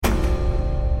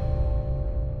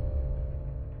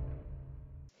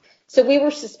So we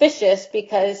were suspicious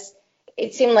because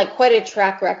it seemed like quite a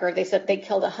track record. They said they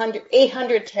killed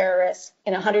 800 terrorists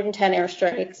in 110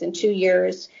 airstrikes in 2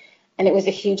 years, and it was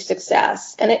a huge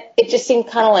success. And it just seemed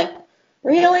kind of like,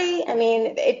 really? I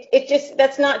mean,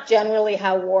 that's not generally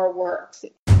how war works.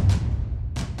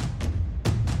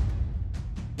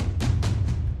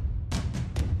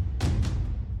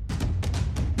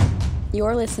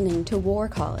 You're listening to War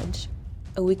College,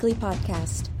 a weekly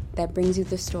podcast that brings you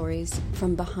the stories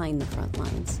from behind the front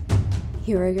lines.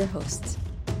 Here are your hosts.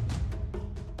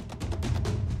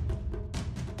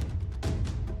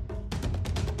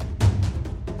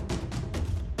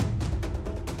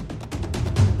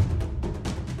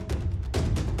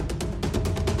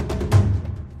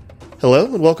 Hello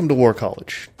and welcome to War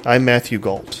College. I'm Matthew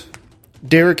Galt.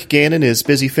 Derek Gannon is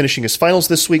busy finishing his finals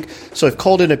this week, so I've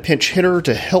called in a pinch hitter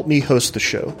to help me host the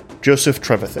show, Joseph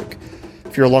Trevithick.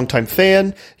 If you're a longtime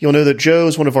fan, you'll know that Joe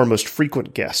is one of our most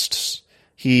frequent guests.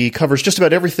 He covers just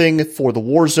about everything for the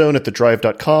War Zone at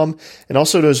thedrive.com, and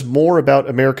also knows more about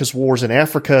America's wars in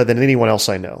Africa than anyone else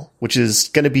I know, which is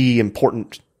going to be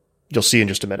important. You'll see in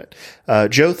just a minute.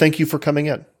 Joe, thank you for coming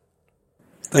in.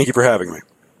 Thank you for having me.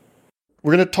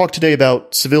 We're going to talk today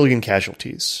about civilian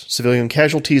casualties. Civilian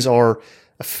casualties are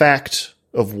a fact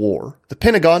of war. The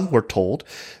Pentagon, we're told,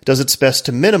 does its best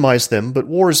to minimize them, but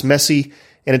war is messy,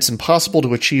 and it's impossible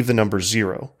to achieve the number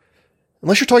zero.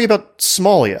 Unless you're talking about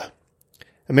Somalia.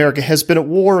 America has been at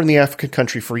war in the African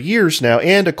country for years now,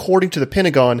 and according to the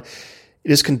Pentagon,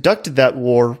 it has conducted that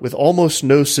war with almost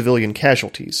no civilian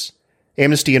casualties.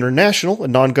 Amnesty International, a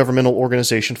non-governmental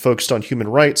organization focused on human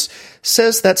rights,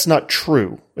 says that's not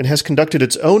true and has conducted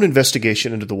its own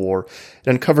investigation into the war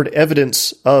and uncovered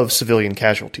evidence of civilian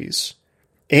casualties.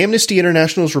 Amnesty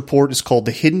International's report is called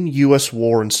The Hidden U.S.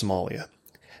 War in Somalia.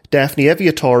 Daphne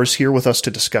Eviatar is here with us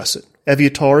to discuss it.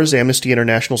 Eviatar is Amnesty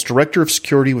International's Director of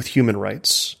Security with Human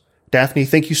Rights. Daphne,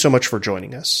 thank you so much for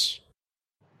joining us.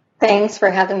 Thanks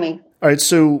for having me. All right,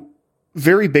 so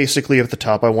very basically at the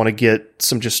top, I want to get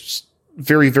some just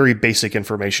very, very basic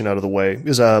information out of the way.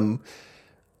 Is some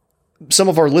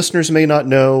of our listeners may not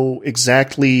know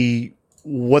exactly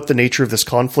what the nature of this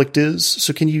conflict is.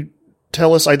 So can you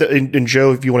tell us, and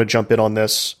Joe, if you want to jump in on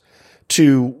this,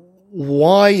 to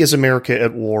why is America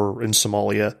at war in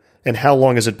Somalia, and how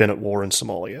long has it been at war in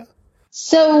Somalia?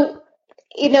 So,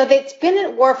 it's been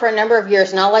at war for a number of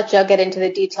years, and I'll let Joe get into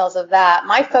the details of that.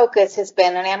 My focus has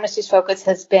been, and Amnesty's focus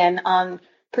has been on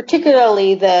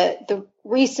particularly the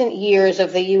recent years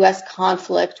of the U.S.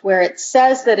 conflict, where it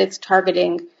says that it's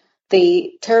targeting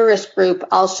the terrorist group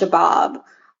Al-Shabaab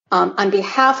on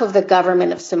behalf of the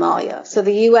government of Somalia. So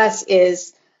the U.S.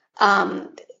 is,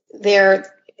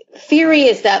 their theory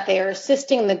is that they are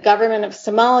assisting the government of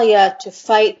Somalia to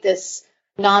fight this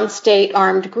non-state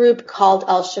armed group called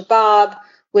Al-Shabaab,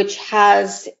 which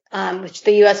the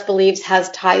U.S. believes has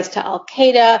ties to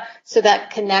Al-Qaeda, so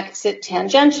that connects it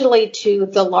tangentially to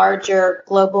the larger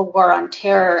global war on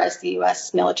terror, as the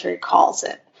U.S. military calls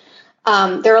it.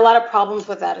 There are a lot of problems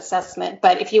with that assessment,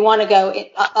 but if you want to go,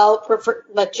 I'll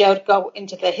let Joe go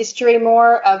into the history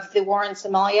more of the war in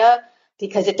Somalia,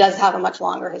 because it does have a much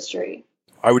longer history.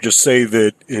 I would just say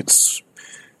that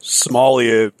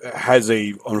Somalia has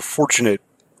a unfortunate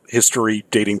history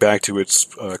dating back to its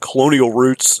colonial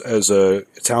roots as a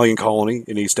Italian colony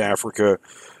in East Africa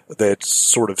that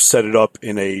sort of set it up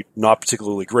in a not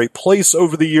particularly great place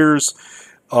over the years.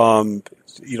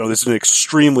 This is an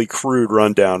extremely crude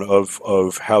rundown of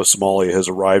how Somalia has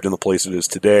arrived in the place it is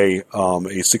today,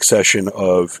 a succession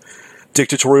of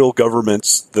dictatorial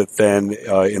governments that then,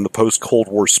 in the post-Cold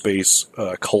War space,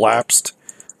 collapsed,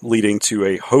 leading to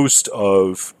a host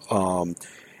of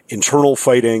internal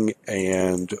fighting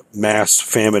and mass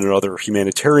famine and other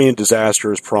humanitarian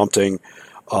disasters, prompting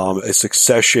a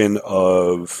succession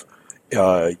of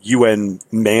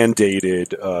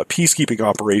UN-mandated peacekeeping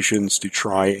operations to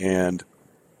try and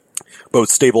both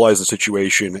stabilize the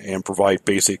situation and provide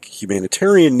basic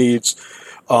humanitarian needs.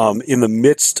 In the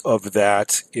midst of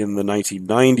that, in the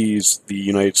 1990s, the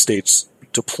United States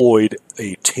deployed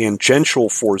a tangential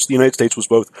force. The United States was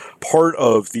both part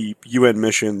of the UN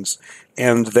missions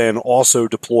and then also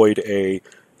deployed a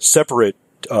separate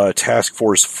task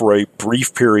force for a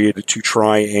brief period to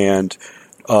try and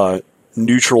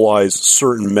neutralize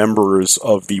certain members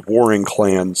of the warring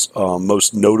clans,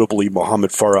 most notably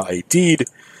Mohammed Farah Aidid,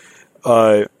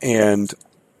 and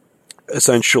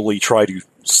essentially try to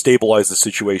stabilize the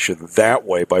situation that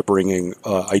way by bringing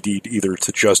Aidid either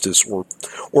to justice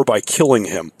or by killing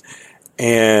him.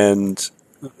 And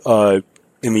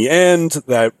in the end,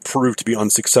 that proved to be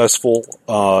unsuccessful.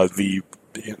 The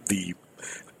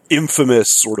infamous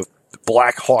sort of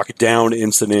Black Hawk Down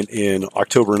incident in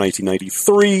October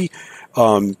 1993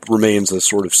 remains a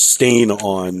sort of stain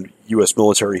on U.S.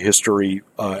 military history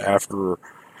after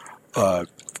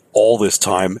all this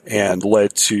time, and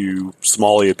led to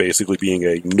Somalia basically being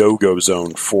a no-go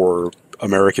zone for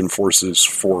American forces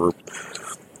for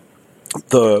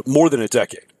the more than a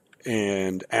decade.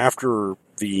 And after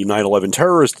the 9/11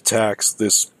 terrorist attacks,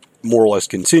 this more or less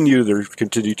continued. There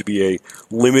continued to be a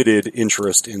limited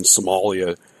interest in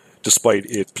Somalia, despite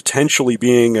it potentially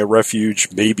being a refuge,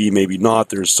 maybe not.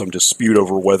 There's some dispute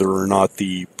over whether or not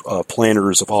the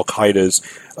planners of Al-Qaeda's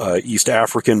East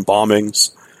African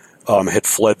bombings had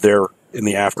fled there in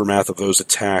the aftermath of those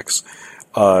attacks.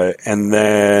 And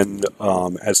then,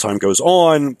 as time goes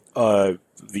on,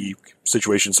 the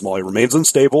situation in Somalia remains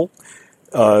unstable,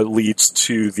 leads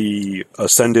to the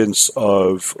ascendance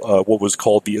of what was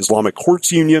called the Islamic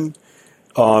Courts Union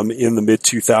in the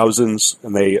mid-2000s,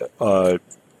 and they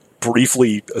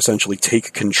briefly essentially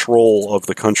take control of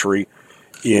the country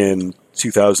in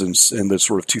the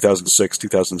sort of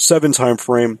 2006-2007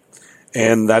 timeframe.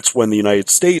 And that's when the United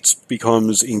States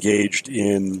becomes engaged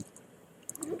in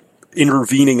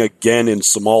intervening again in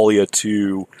Somalia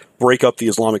to break up the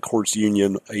Islamic Courts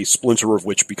Union, a splinter of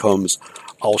which becomes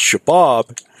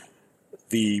Al-Shabaab,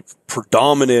 the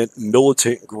predominant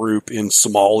militant group in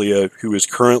Somalia who is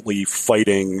currently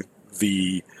fighting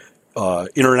the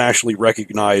internationally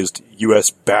recognized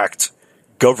U.S.-backed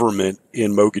government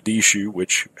in Mogadishu,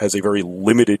 which has a very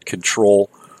limited control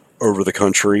over the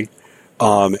country.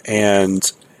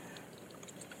 And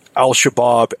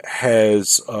Al-Shabaab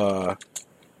has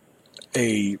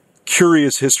a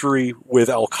curious history with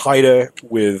Al-Qaeda,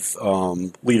 with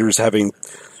leaders having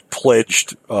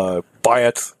pledged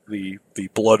bayat, the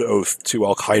blood oath, to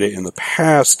Al-Qaeda in the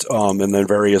past, and then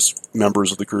various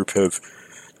members of the group have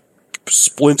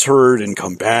splintered and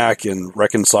come back and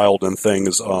reconciled and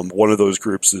things. One of those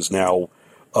groups is now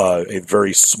a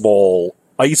very small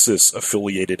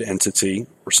ISIS-affiliated entity,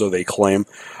 or so they claim,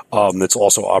 that's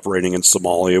also operating in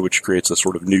Somalia, which creates a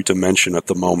sort of new dimension at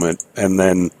the moment. And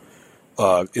then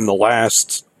in the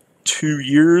last 2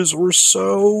 years or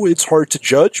so, it's hard to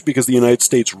judge because the United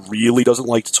States really doesn't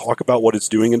like to talk about what it's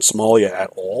doing in Somalia at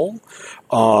all.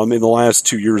 In the last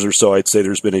 2 years or so, I'd say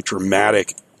there's been a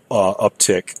dramatic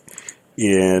uptick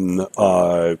in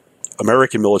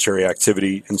American military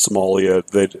activity in Somalia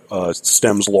that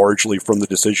stems largely from the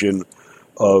decision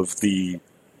of the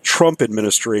Trump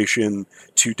administration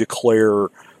to declare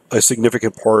a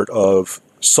significant part of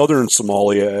southern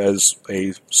Somalia as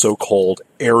a so-called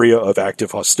area of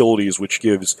active hostilities, which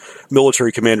gives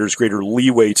military commanders greater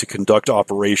leeway to conduct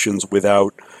operations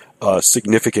without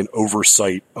significant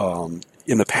oversight.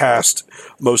 In the past,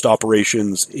 most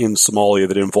operations in Somalia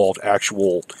that involved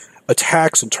actual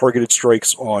attacks and targeted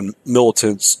strikes on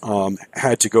militants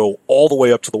had to go all the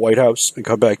way up to the White House and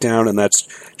come back down, and that's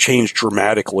changed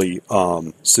dramatically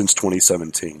since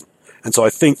 2017. And so I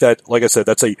think that, like I said,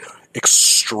 that's a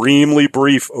extremely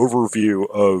brief overview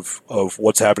of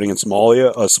what's happening in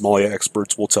Somalia. Somalia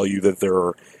experts will tell you that there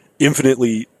are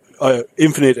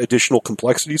infinite additional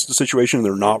complexities to the situation.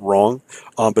 They're not wrong,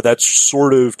 but that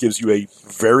sort of gives you a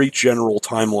very general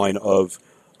timeline of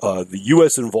the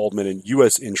U.S. involvement and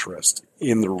U.S. interest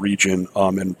in the region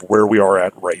and where we are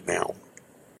at right now.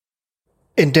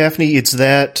 And Daphne, it's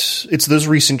those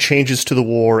recent changes to the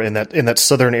war in that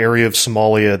southern area of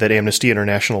Somalia that Amnesty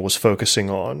International was focusing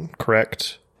on,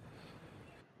 correct?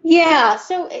 Yeah.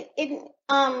 So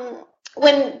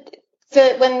when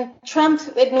Trump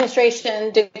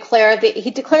administration declared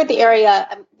the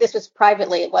area, this was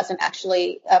privately, it wasn't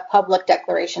actually a public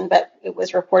declaration, but it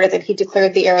was reported that he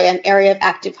declared the area an area of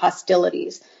active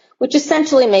hostilities, which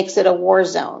essentially makes it a war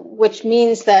zone, which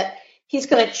means that he's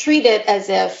going to treat it as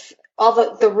if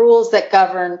all the rules that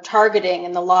govern targeting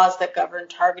and the laws that govern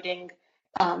targeting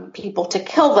people to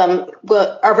kill them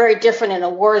are very different in a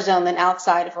war zone than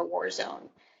outside of a war zone.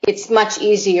 It's much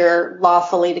easier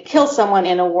lawfully to kill someone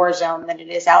in a war zone than it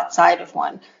is outside of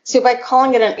one. So by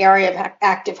calling it an area of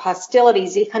active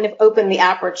hostilities, he kind of opened the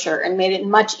aperture and made it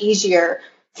much easier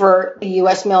for the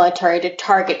U.S. military to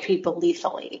target people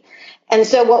lethally. And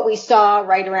so what we saw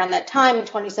right around that time in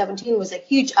 2017 was a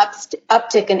huge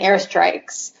uptick in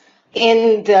airstrikes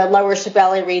in the lower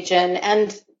Shabelle region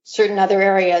and certain other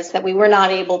areas that we were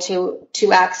not able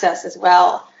to access as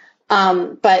well.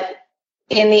 But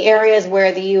in the areas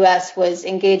where the U.S. was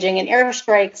engaging in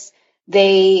airstrikes,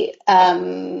 they,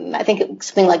 I think it was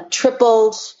something like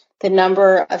tripled the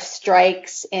number of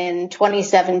strikes in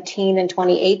 2017 and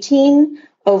 2018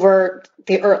 over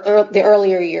the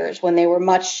earlier years when they were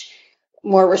much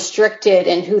more restricted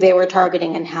in who they were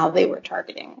targeting and how they were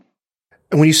targeting.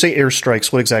 And when you say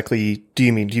airstrikes, what exactly do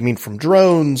you mean? Do you mean from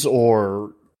drones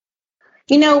or?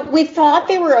 We thought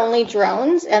they were only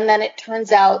drones, and then it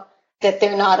turns out that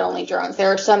they're not only drones.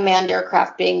 There are some manned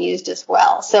aircraft being used as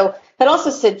well. So that also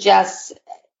suggests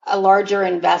a larger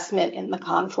investment in the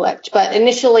conflict. But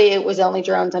initially, it was only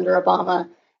drones under Obama,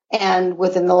 and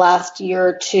within the last year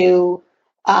or two,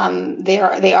 they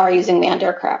are using manned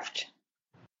aircraft.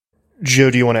 Joe,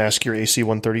 do you want to ask your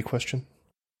AC-130 question?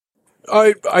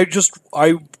 I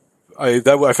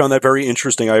found that very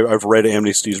interesting. I've read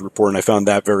Amnesty's report, and I found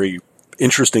that very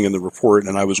interesting in the report,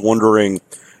 and I was wondering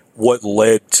what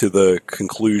led to the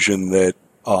conclusion that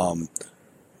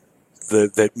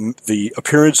that the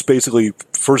appearance, basically,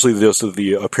 firstly,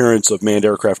 the appearance of manned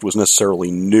aircraft was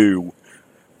necessarily new,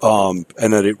 and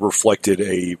that it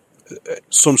reflected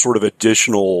some sort of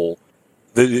additional.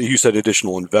 You said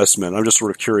additional investment. I'm just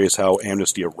sort of curious how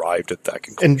Amnesty arrived at that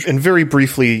conclusion. And very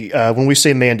briefly, when we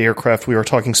say manned aircraft, we are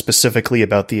talking specifically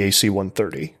about the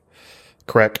AC-130,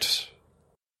 correct?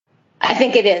 I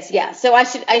think it is, yeah. So I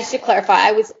should clarify.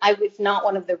 I was not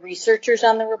one of the researchers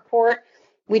on the report.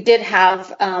 We did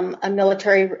have a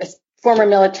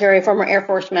former Air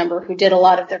Force member who did a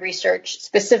lot of the research,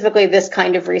 specifically this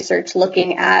kind of research,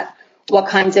 looking at what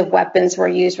kinds of weapons were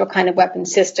used, what kind of weapon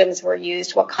systems were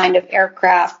used, what kind of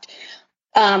aircraft.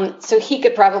 So he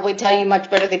could probably tell you much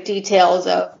better the details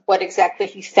of what exactly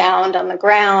he found on the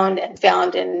ground and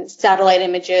found in satellite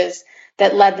images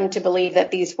that led them to believe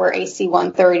that these were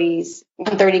AC-130s,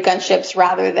 130 gunships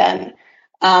rather than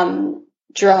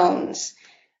drones.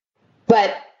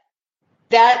 But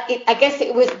I guess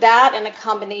it was that and a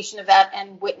combination of that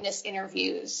and witness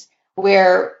interviews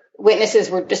where witnesses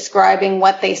were describing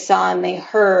what they saw and they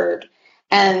heard.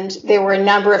 And there were a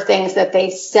number of things that they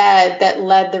said that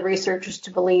led the researchers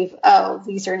to believe,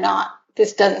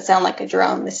 this doesn't sound like a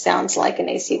drone. This sounds like an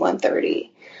AC-130.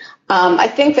 I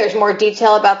think there's more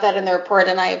detail about that in the report,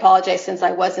 and I apologize since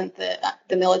I wasn't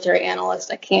the military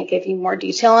analyst. I can't give you more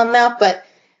detail on that, but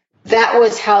that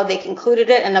was how they concluded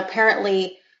it. And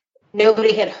apparently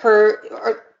nobody had heard,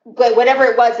 but whatever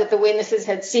it was that the witnesses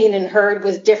had seen and heard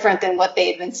was different than what they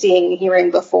had been seeing and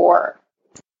hearing before.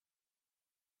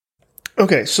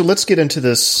 Okay, so let's get into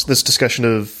this discussion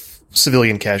of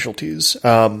civilian casualties.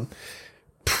 This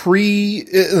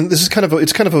is kind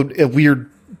of a weird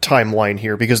timeline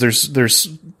here because there's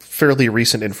fairly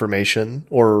recent information,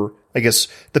 or I guess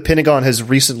the Pentagon has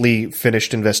recently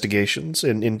finished investigations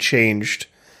and changed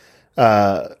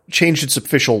its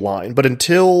official line. But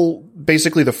until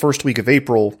basically the first week of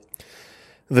April,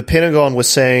 the Pentagon was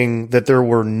saying that there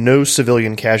were no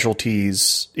civilian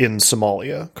casualties in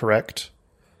Somalia, correct?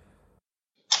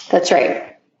 That's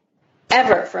right.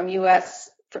 Ever from U.S.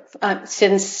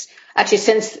 Since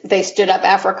they stood up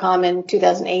AFRICOM in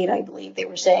 2008, I believe they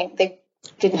were saying they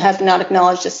have not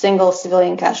acknowledged a single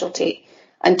civilian casualty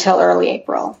until early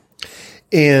April.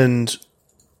 And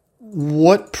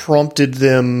what prompted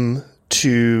them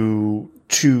to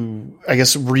I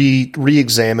guess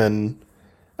re-examine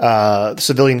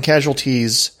civilian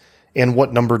casualties, and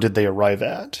what number did they arrive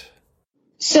at?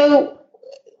 So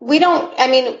we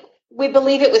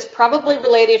believe it was probably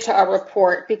related to our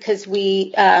report because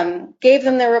we gave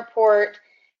them the report,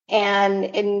 and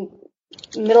in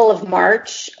middle of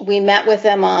March, we met with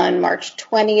them on March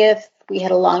 20th. We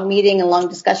had a long meeting, a long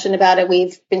discussion about it.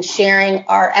 We've been sharing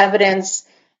our evidence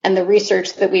and the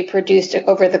research that we produced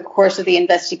over the course of the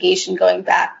investigation going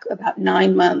back about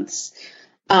 9 months.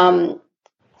 And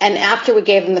after we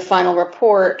gave them the final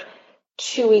report,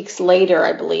 2 weeks later,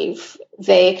 I believe,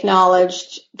 they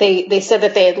acknowledged, they said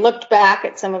that they had looked back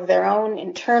at some of their own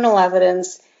internal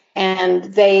evidence, and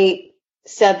they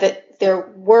said that there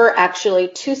were actually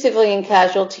 2 civilian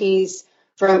casualties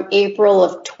from April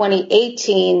of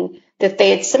 2018 that they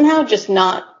had somehow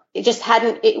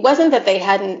it wasn't that they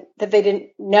didn't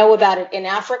know about it in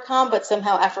AFRICOM, but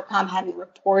somehow AFRICOM hadn't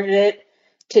reported it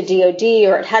to DOD,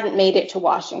 or it hadn't made it to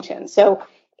Washington. So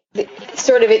it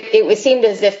seemed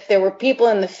as if there were people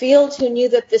in the field who knew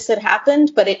that this had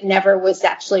happened, but it never was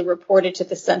actually reported to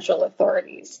the central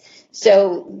authorities.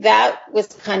 So that was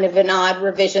kind of an odd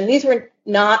revision. These were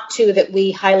not 2 that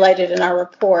we highlighted in our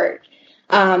report.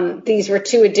 These were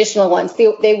 2 additional ones.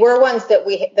 They were ones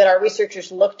that our researchers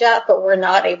looked at, but were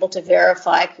not able to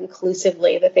verify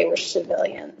conclusively that they were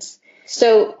civilians.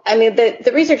 So,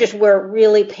 the researchers were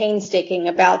really painstaking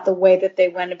about the way that they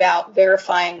went about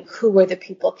verifying who were the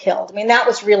people killed. That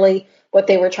was really what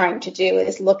they were trying to do,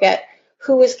 is look at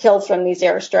who was killed from these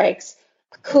airstrikes,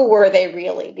 who were they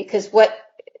really? Because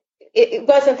it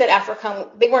wasn't that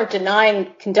AFRICOM, they weren't denying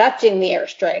conducting the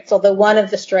airstrikes, although one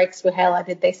of the strikes we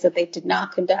highlighted, they said they did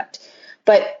not conduct.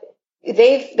 But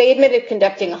they admitted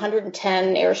conducting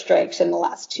 110 airstrikes in the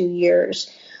last 2 years.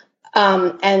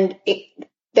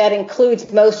 That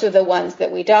includes most of the ones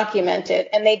that we documented.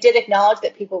 And they did acknowledge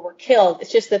that people were killed.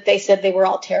 It's just that they said they were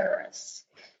all terrorists.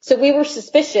 So we were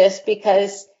suspicious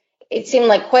because it seemed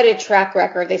like quite a track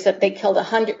record. They said they killed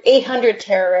 800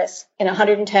 terrorists in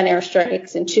 110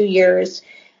 airstrikes in 2 years,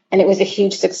 and it was a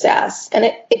huge success. And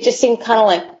it just seemed kind of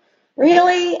like,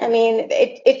 really? I mean,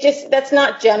 that's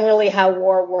not generally how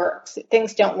war works.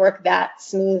 Things don't work that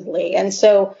smoothly. And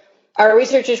so our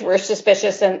researchers were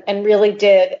suspicious and really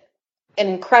did an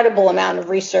incredible amount of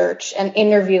research and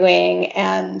interviewing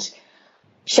and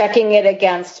checking it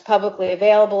against publicly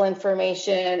available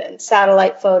information and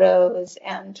satellite photos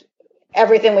and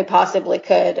everything we possibly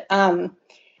could. And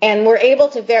we're able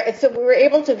to we were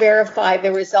able to verify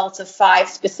the results of 5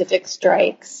 specific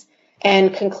strikes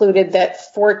and concluded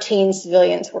that 14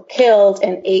 civilians were killed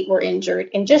and 8 were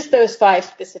injured in just those 5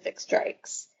 specific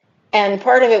strikes. And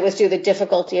part of it was due to the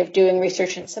difficulty of doing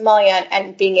research in Somalia,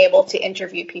 and being able to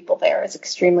interview people there is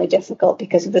extremely difficult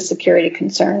because of the security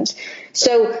concerns.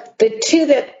 So the 2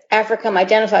 that AFRICOM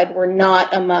identified were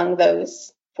not among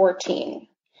those 14,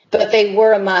 but they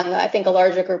were among, I think, a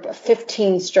larger group of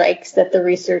 15 strikes that the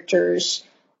researchers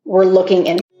were looking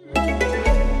into.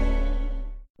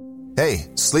 Hey,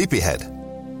 sleepyhead.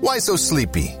 Why so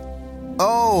sleepy?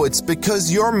 Oh, it's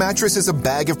because your mattress is a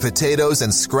bag of potatoes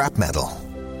and scrap metal.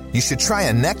 You should try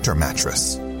a Nectar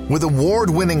mattress. With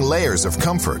award-winning layers of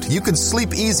comfort, you can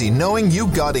sleep easy knowing you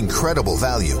got incredible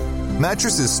value.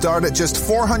 Mattresses start at just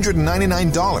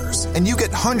 $499, and you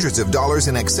get hundreds of dollars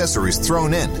in accessories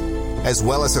thrown in, as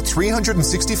well as a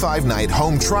 365-night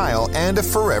home trial and a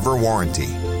forever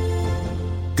warranty.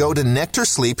 Go to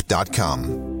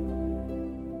nectarsleep.com.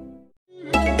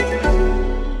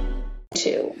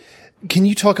 Can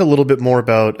you talk a little bit more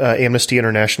about Amnesty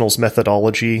International's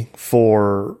methodology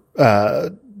for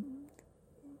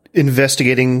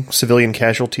investigating civilian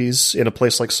casualties in a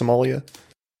place like Somalia?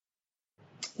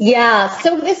 Yeah,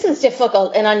 so this is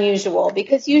difficult and unusual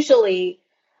because usually,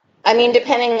 I mean,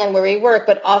 depending on where we work,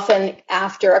 but often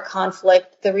after a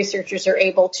conflict, the researchers are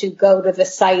able to go to the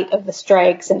site of the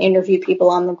strikes and interview people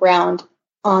on the ground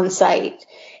on site.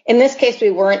 In this case,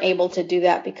 we weren't able to do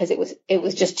that because it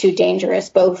was just too dangerous,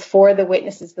 both for the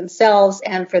witnesses themselves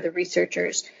and for the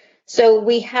researchers. So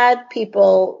we had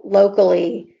people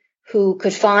locally who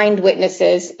could find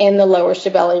witnesses in the lower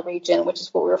Shabelle region, which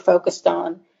is what we were focused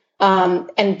on,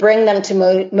 and bring them to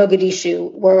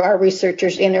Mogadishu, where our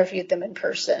researchers interviewed them in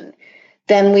person.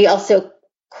 Then we also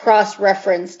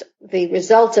cross-referenced the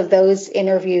results of those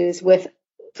interviews with,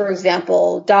 for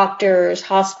example, doctors,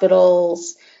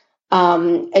 hospitals,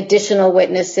 additional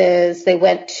witnesses. They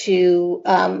went to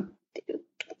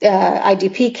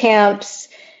IDP camps.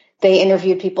 They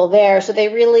interviewed people there. So they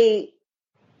really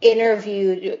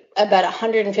interviewed about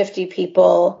 150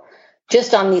 people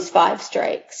just on these 5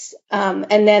 strikes. And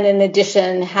then in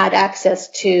addition, had access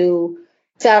to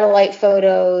satellite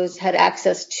photos, had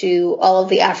access to all of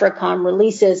the AFRICOM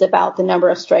releases about the number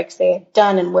of strikes they had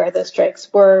done and where those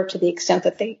strikes were, to the extent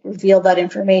that they revealed that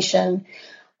information.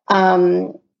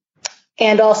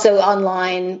 And also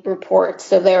online reports.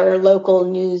 So there are local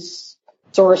news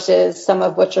sources, some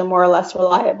of which are more or less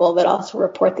reliable, that also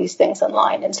report these things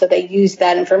online. And so they use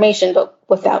that information, but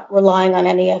without relying on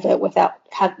any of it, without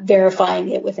verifying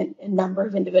it with a number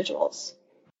of individuals.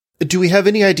 Do we have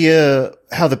any idea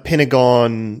how the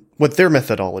Pentagon, what their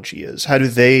methodology is? How do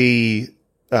they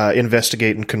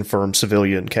investigate and confirm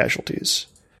civilian casualties?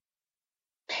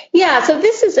 Yeah, so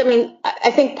this is, I mean,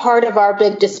 I think part of our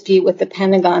big dispute with the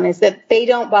Pentagon is that they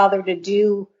don't bother to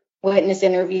do witness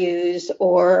interviews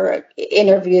or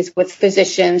interviews with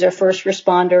physicians or first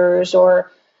responders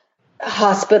or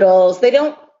hospitals. They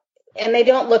don't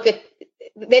look at,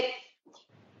 let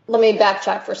me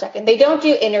backtrack for a second. They don't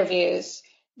do interviews.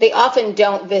 They often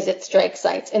don't visit strike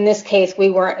sites. In this case, we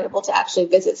weren't able to actually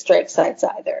visit strike sites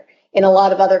either. In a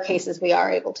lot of other cases, we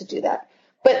are able to do that.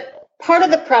 But part of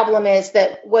the problem is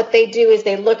that what they do is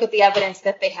they look at the evidence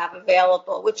that they have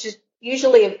available, which is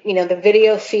usually, the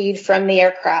video feed from the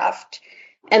aircraft,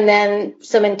 and then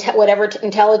some whatever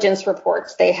intelligence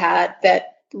reports they had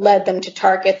that led them to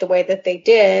target the way that they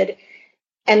did.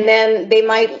 And then they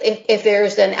might, if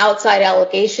there's an outside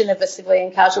allegation of a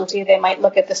civilian casualty, they might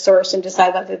look at the source and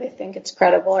decide whether they think it's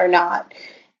credible or not.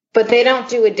 But they don't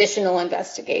do additional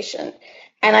investigation.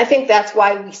 And I think that's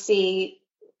why we see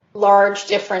large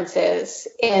differences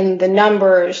in the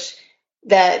numbers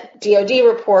that DoD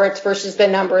reports versus the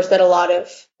numbers that a lot of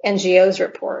NGOs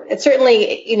report. It's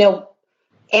certainly,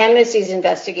 Amnesty's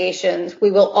investigations, we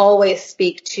will always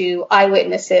speak to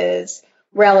eyewitnesses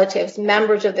relatives,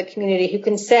 members of the community who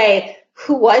can say,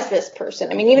 who was this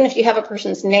person? I mean, even if you have a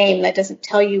person's name, that doesn't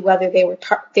tell you whether they were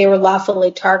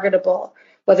lawfully targetable,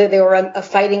 whether they were a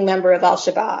fighting member of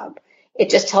Al-Shabaab. It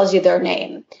just tells you their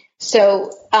name.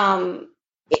 So, and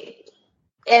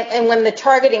when the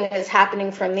targeting is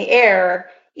happening from the air,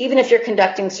 even if you're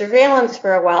conducting surveillance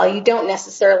for a while, you don't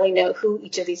necessarily know who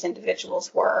each of these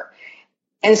individuals were.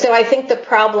 And so I think the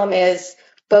problem is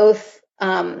both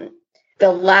the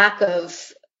lack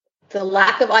of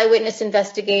eyewitness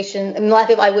investigation and lack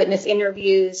of eyewitness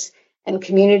interviews and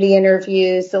community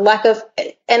interviews,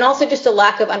 and also just a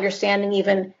lack of understanding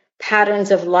even patterns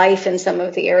of life in some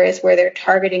of the areas where they're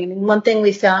targeting. I mean, one thing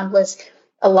we found was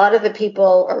a lot of the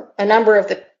people, or a number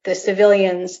of the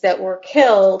civilians that were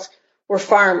killed, were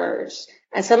farmers.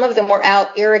 And some of them were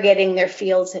out irrigating their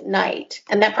fields at night.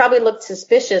 And that probably looked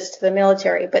suspicious to the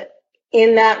military, but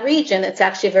in that region, it's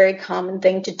actually a very common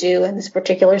thing to do in this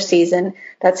particular season.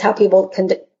 That's how people can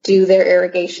do their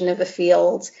irrigation of the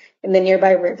fields in the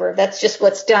nearby river. That's just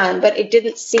what's done. But it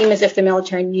didn't seem as if the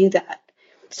military knew that.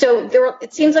 So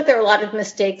it seems like there were a lot of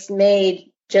mistakes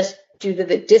made just due to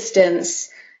the distance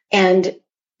and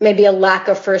maybe a lack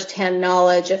of firsthand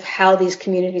knowledge of how these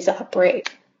communities operate.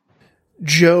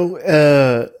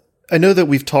 Joe, I know that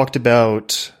we've talked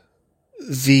about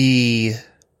the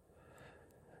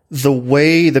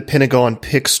way the Pentagon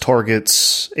picks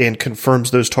targets and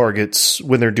confirms those targets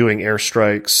when they're doing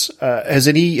airstrikes. Has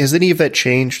any of that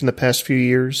changed in the past few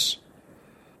years?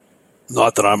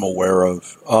 Not that I'm aware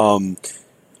of.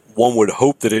 One would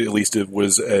hope that it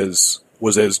was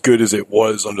as good as it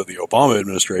was under the Obama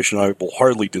administration. I will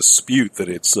hardly dispute that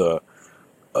it's a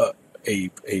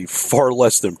far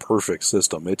less than perfect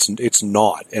system. It's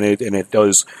not, and it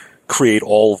does create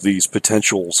all of these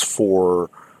potentials for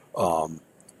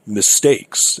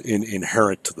mistakes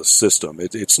inherent to the system.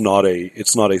 It's not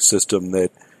a system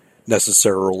that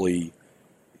necessarily.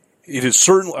 It is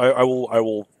certainly. I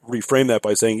will reframe that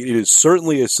by saying it is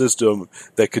certainly a system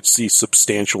that could see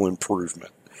substantial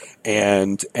improvement.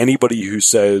 And anybody who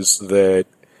says that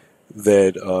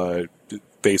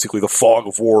basically the fog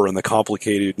of war and the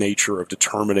complicated nature of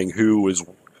determining who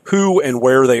and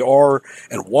where they are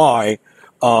and why,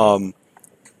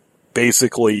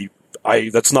 basically,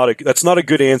 that's not a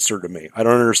good answer to me. I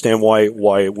don't understand why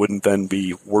it wouldn't then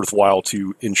be worthwhile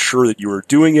to ensure that you are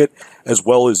doing it as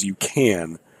well as you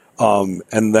can, and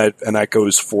that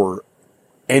goes for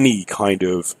any kind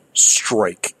of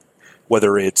strike,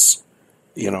 whether it's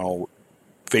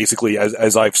basically,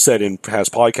 as I've said in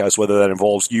past podcasts, whether that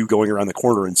involves you going around the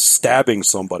corner and stabbing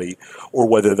somebody, or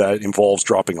whether that involves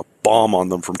dropping a bomb on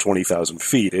them from 20,000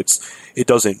 feet, it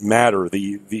doesn't matter.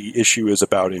 The issue is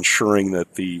about ensuring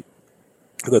that the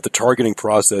targeting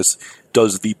process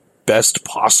does the best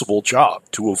possible job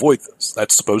to avoid this.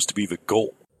 That's supposed to be the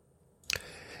goal.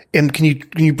 And can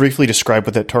you briefly describe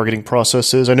what that targeting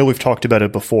process is? I know we've talked about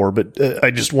it before, but I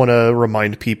just want to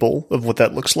remind people of what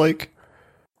that looks like.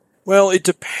 Well, it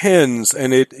depends,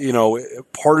 and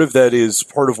part of that is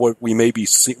part of what we may be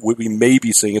seeing.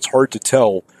 It's hard to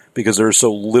tell because there's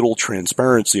so little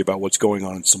transparency about what's going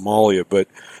on in Somalia. But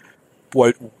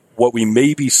what we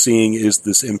may be seeing is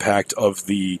this impact of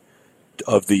the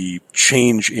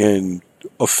change in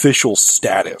official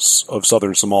status of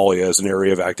southern Somalia as an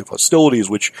area of active hostilities,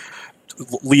 which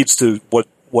leads to what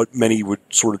many would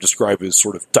sort of describe as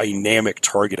sort of dynamic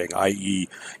targeting, i.e.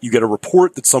 you get a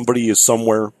report that somebody is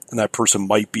somewhere and that person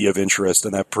might be of interest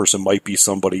and that person might be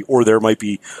somebody, or there might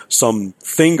be some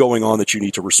thing going on that you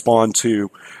need to respond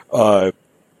to. There's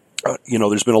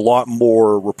been a lot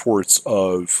more reports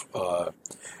of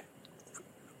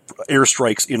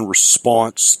airstrikes in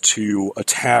response to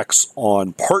attacks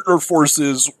on partner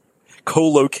forces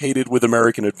co-located with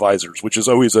American advisors, which is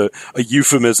always a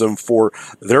euphemism for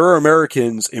there are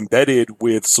Americans embedded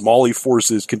with Somali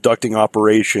forces conducting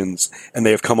operations and they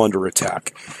have come under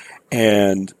attack.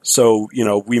 And so,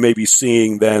 we may be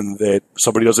seeing then that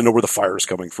somebody doesn't know where the fire is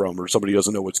coming from or somebody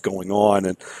doesn't know what's going on.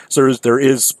 And so there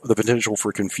is the potential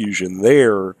for confusion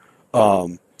there.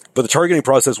 But the targeting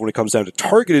process, when it comes down to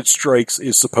targeted strikes,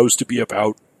 is supposed to be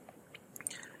about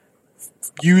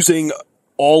using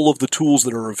all of the tools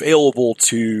that are available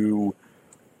to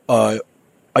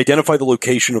identify the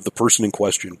location of the person in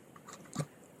question.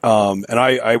 And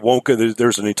I won't go,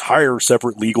 there's an entire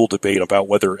separate legal debate about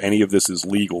whether any of this is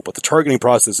legal, but the targeting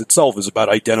process itself is about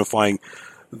identifying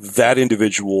that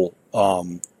individual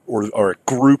or a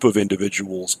group of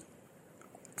individuals,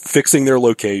 fixing their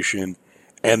location,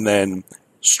 and then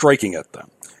striking at them.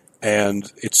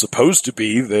 And it's supposed to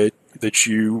be that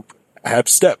you have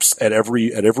steps at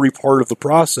every part of the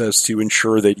process to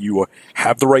ensure that you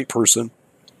have the right person,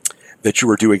 that you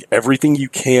are doing everything you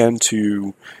can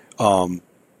to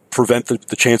prevent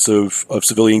the chance of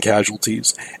civilian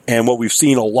casualties. And what we've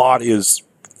seen a lot is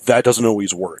that doesn't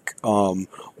always work.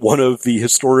 One of the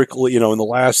historical, in the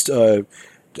last,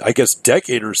 I guess,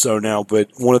 decade or so now, but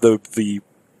one of the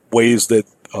ways that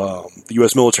the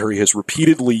U.S. military has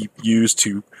repeatedly used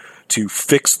to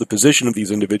fix the position of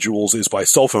these individuals is by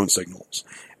cell phone signals.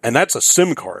 And that's a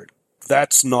SIM card.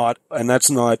 That's not,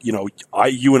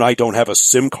 you and I don't have a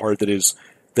SIM card that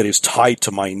is tied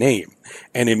to my name.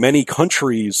 And in many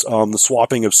countries, the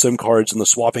swapping of SIM cards and the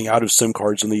swapping out of SIM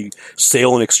cards and the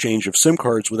sale and exchange of SIM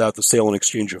cards without the sale and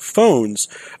exchange of phones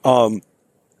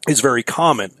is very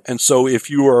common. And so if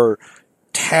you are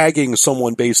tagging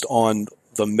someone based on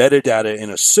the metadata in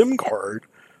a SIM card,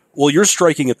 well, you're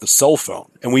striking at the cell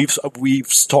phone. And we've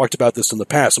talked about this in the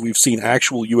past. And we've seen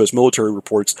actual U.S. military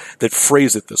reports that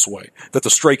phrase it this way, that the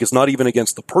strike is not even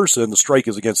against the person, the strike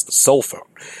is against the cell phone.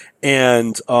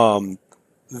 And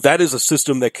that is a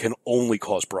system that can only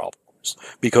cause problems,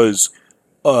 because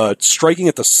striking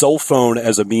at the cell phone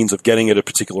as a means of getting at a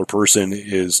particular person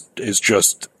is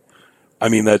just,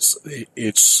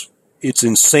 it's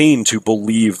insane to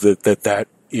believe that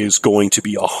is going to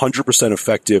be 100%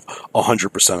 effective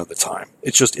 100% of the time.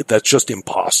 That's just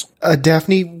impossible.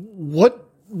 Daphne, what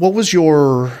was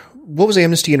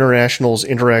Amnesty International's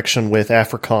interaction with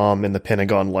AFRICOM and the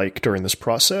Pentagon like during this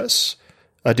process?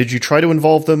 Did you try to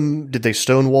involve them? Did they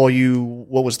stonewall you?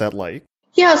 What was that like?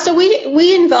 Yeah, so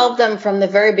we involved them from the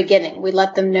very beginning. We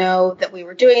let them know that we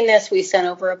were doing this. We sent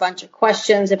over a bunch of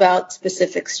questions about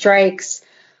specific strikes.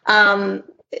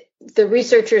 The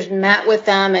researchers met with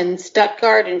them in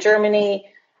Stuttgart in Germany.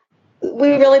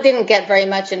 We really didn't get very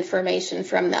much information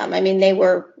from them. They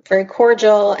were very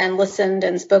cordial and listened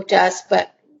and spoke to us,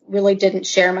 but really didn't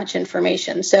share much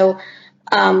information. So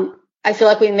I feel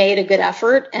like we made a good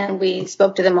effort, and we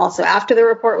spoke to them also after the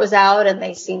report was out, and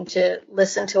they seemed to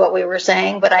listen to what we were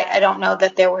saying. But I don't know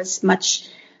that there was much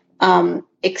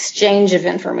exchange of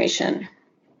information,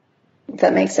 if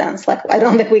that makes sense. I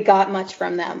don't think we got much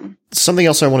from them. Something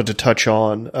else I wanted to touch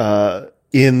on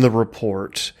in the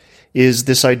report is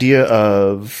this idea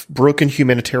of broken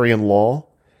humanitarian law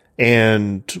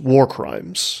and war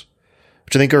crimes,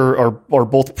 which I think are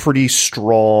both pretty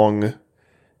strong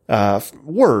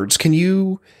words. Can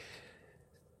you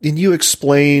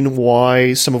explain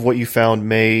why some of what you found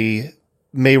may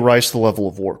rise to the level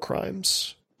of war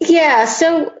crimes? Yeah,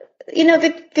 so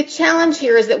the challenge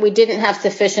here is that we didn't have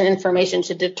sufficient information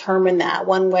to determine that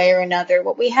one way or another.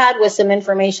 What we had was some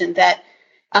information that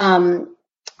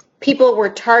people were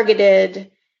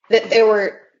targeted, that there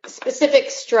were specific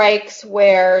strikes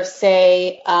where,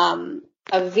 say,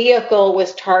 a vehicle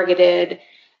was targeted,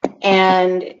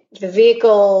 and the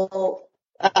vehicle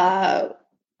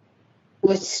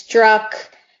was struck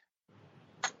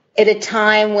at a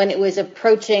time when it was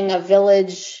approaching a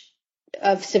village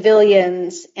of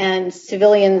civilians, and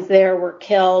civilians there were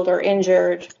killed or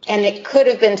injured. And it could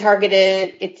have been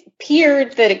targeted, it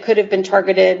appeared that it could have been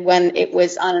targeted when it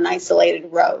was on an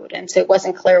isolated road. And so it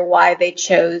wasn't clear why they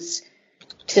chose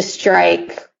to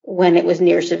strike when it was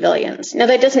near civilians. Now,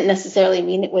 that doesn't necessarily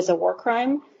mean it was a war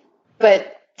crime,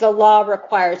 but the law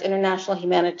requires, international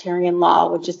humanitarian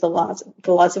law, which is the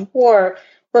laws of war,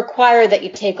 require that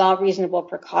you take all reasonable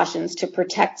precautions to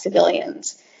protect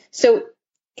civilians. So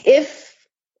if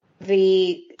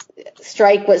the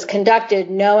strike was conducted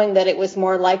knowing that it was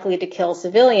more likely to kill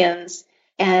civilians,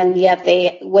 and yet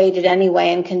they waited anyway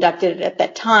and conducted it at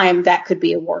that time, that could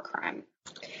be a war crime.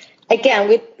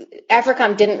 Again,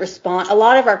 AFRICOM didn't respond. A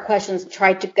lot of our questions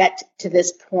tried to get to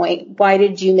this point. Why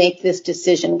did you make this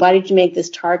decision? Why did you make this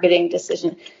targeting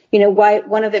decision? Why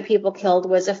one of the people killed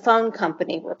was a phone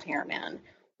company repairman.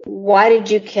 Why did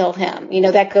you kill him?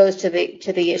 That goes to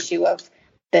the issue of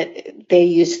that they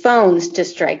use phones to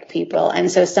strike people.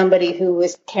 And so somebody who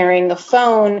was carrying a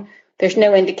phone, there's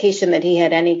no indication that he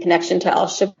had any connection to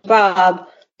Al-Shabaab,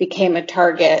 became a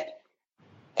target.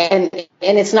 And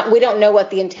it's not, we don't know what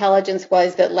the intelligence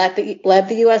was that led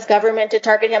the U.S. government to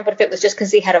target him, but if it was just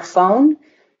because he had a phone,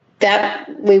 that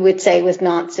we would say was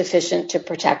not sufficient to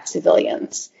protect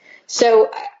civilians.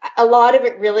 So a lot of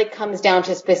it really comes down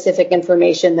to specific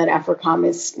information that AFRICOM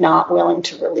is not willing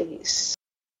to release.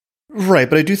 Right,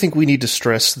 but I do think we need to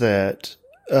stress that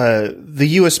the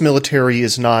U.S. military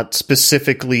is not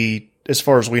specifically, as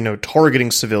far as we know, targeting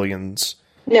civilians.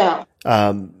 No.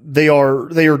 They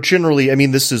are generally,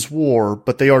 this is war,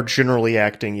 but they are generally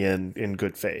acting in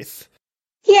good faith.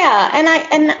 Yeah, and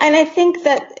I think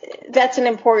that's an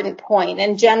important point.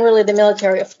 And generally the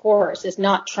military, of course, is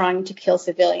not trying to kill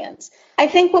civilians. I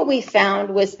think what we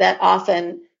found was that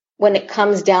often when it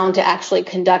comes down to actually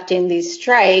conducting these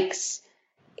strikes,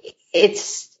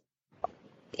 it's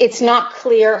not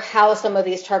clear how some of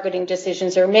these targeting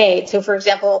decisions are made. So, for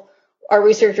example, our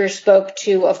researchers spoke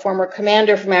to a former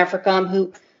commander from AFRICOM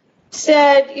who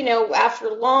said, after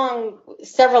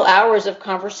several hours of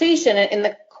conversation, in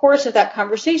the course of that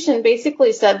conversation,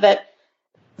 basically said that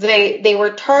they were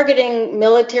targeting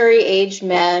military-aged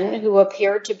men who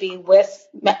appeared to be with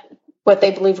what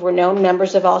they believed were known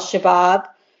members of al-Shabaab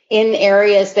in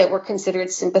areas that were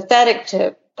considered sympathetic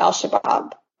to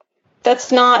al-Shabaab. That's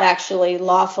not actually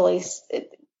lawfully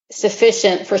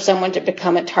sufficient for someone to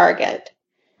become a target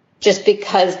just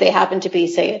because they happen to be,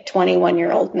 say, a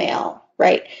 21-year-old male,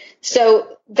 right?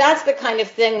 So that's the kind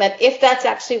of thing that if that's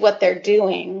actually what they're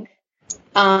doing,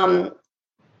 then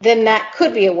that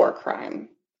could be a war crime.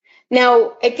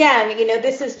 Now, again,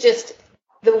 this is just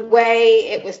the way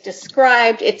it was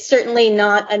described. It's certainly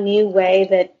not a new way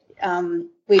that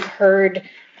we've heard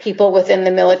people within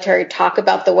the military talk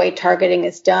about the way targeting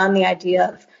is done, the idea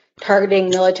of targeting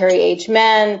military-aged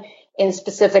men in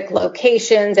specific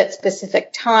locations at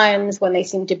specific times when they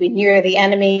seem to be near the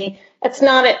enemy. It's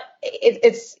not,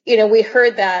 we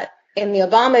heard that in the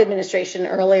Obama administration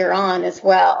earlier on as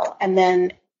well. And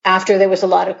then after there was a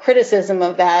lot of criticism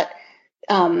of that,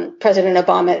 President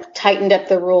Obama tightened up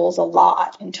the rules a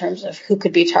lot in terms of who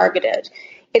could be targeted.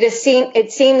 It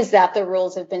seems that the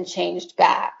rules have been changed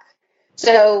back.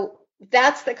 So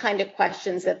that's the kind of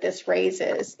questions that this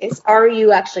raises is, are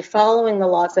you actually following the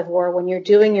laws of war when you're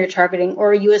doing your targeting,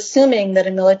 or are you assuming that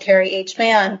a military-aged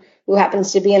man who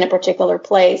happens to be in a particular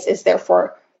place is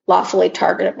therefore lawfully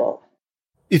targetable?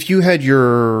 If you had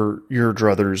your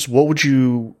druthers, what would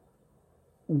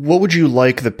you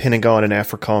like the Pentagon and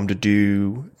AFRICOM to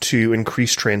do to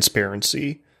increase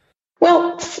transparency?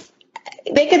 Well,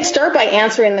 they could start by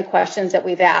answering the questions that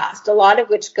we've asked, a lot of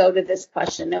which go to this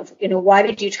question of, why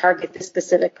did you target this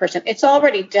specific person? It's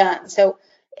already done. So,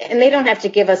 and they don't have to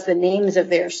give us the names of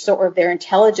their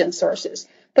intelligence sources,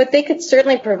 but they could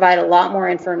certainly provide a lot more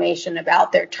information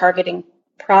about their targeting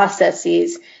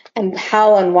processes and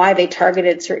how and why they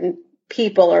targeted certain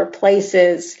people or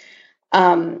places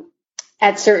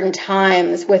at certain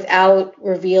times without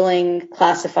revealing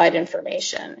classified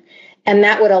information. And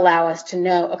that would allow us to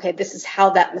know, okay, this is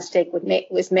how that mistake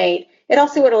was made. It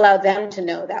also would allow them to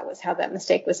know that was how that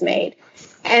mistake was made.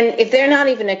 And if they're not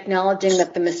even acknowledging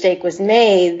that the mistake was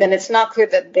made, then it's not clear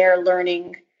that they're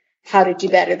learning how to do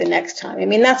better the next time. I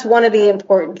mean, that's one of the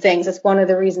important things. That's one of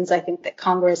the reasons I think that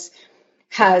Congress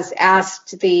has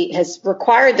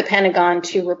required the Pentagon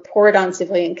to report on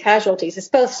civilian casualties. It's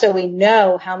both so we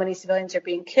know how many civilians are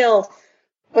being killed,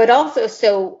 but also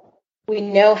so we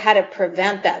know how to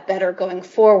prevent that better going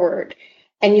forward.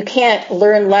 And you can't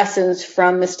learn lessons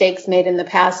from mistakes made in the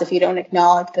past if you don't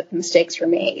acknowledge that the mistakes were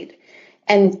made.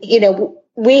 And,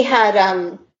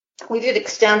 we did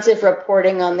extensive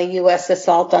reporting on the U.S.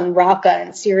 assault on Raqqa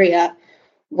in Syria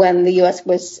when the U.S.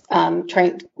 was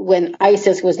when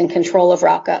ISIS was in control of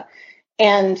Raqqa.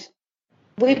 And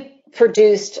we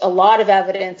produced a lot of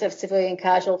evidence of civilian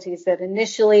casualties that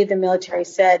initially the military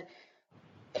said,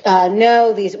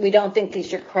 no, we don't think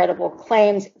these are credible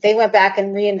claims. They went back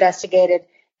and reinvestigated,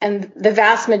 and the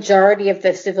vast majority of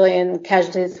the civilian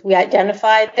casualties we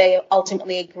identified, they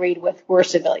ultimately agreed with were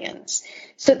civilians.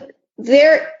 So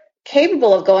they're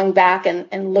capable of going back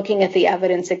and looking at the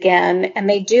evidence again, and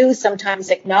they do sometimes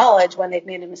acknowledge when they've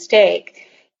made a mistake.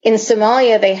 In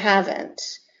Somalia, they haven't.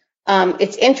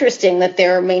 It's interesting that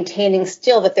they're maintaining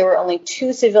still that there were only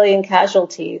 2 civilian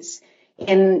casualties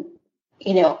in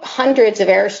hundreds of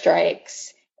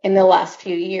airstrikes in the last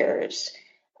few years,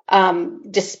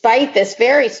 despite this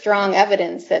very strong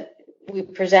evidence that we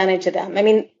presented to them. I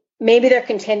mean, maybe they're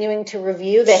continuing to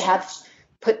review. They have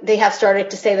started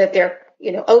to say that they're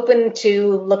open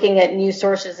to looking at new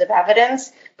sources of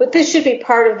evidence, but this should be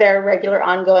part of their regular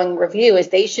ongoing review, as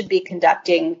they should be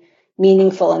conducting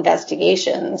meaningful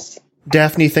investigations.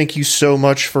 Daphne, thank you so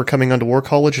much for coming onto War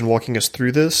College and walking us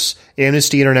through this.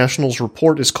 Amnesty International's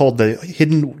report is called The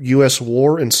Hidden U.S.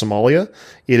 War in Somalia.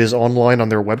 It is online on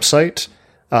their website,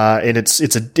 and it's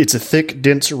a thick,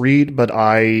 dense read, but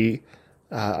I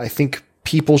think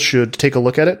people should take a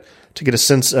look at it to get a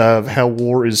sense of how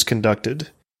war is conducted.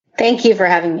 Thank you for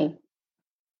having me.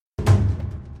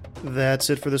 That's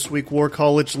it for this week, War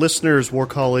College listeners. War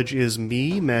College is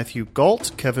me, Matthew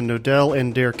Galt, Kevin Nodell,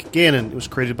 and Derek Gannon. It was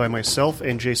created by myself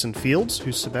and Jason Fields,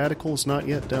 whose sabbatical is not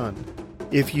yet done.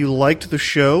 If you liked the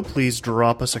show, please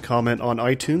drop us a comment on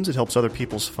iTunes. It helps other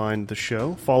people find the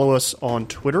show. Follow us on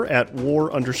Twitter at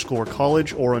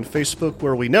war_college or on Facebook,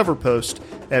 where we never post,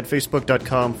 at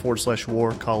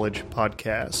facebook.com/War College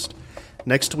Podcast.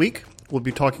 Next week, we'll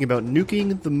be talking about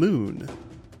nuking the moon.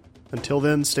 Until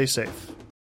then, stay safe.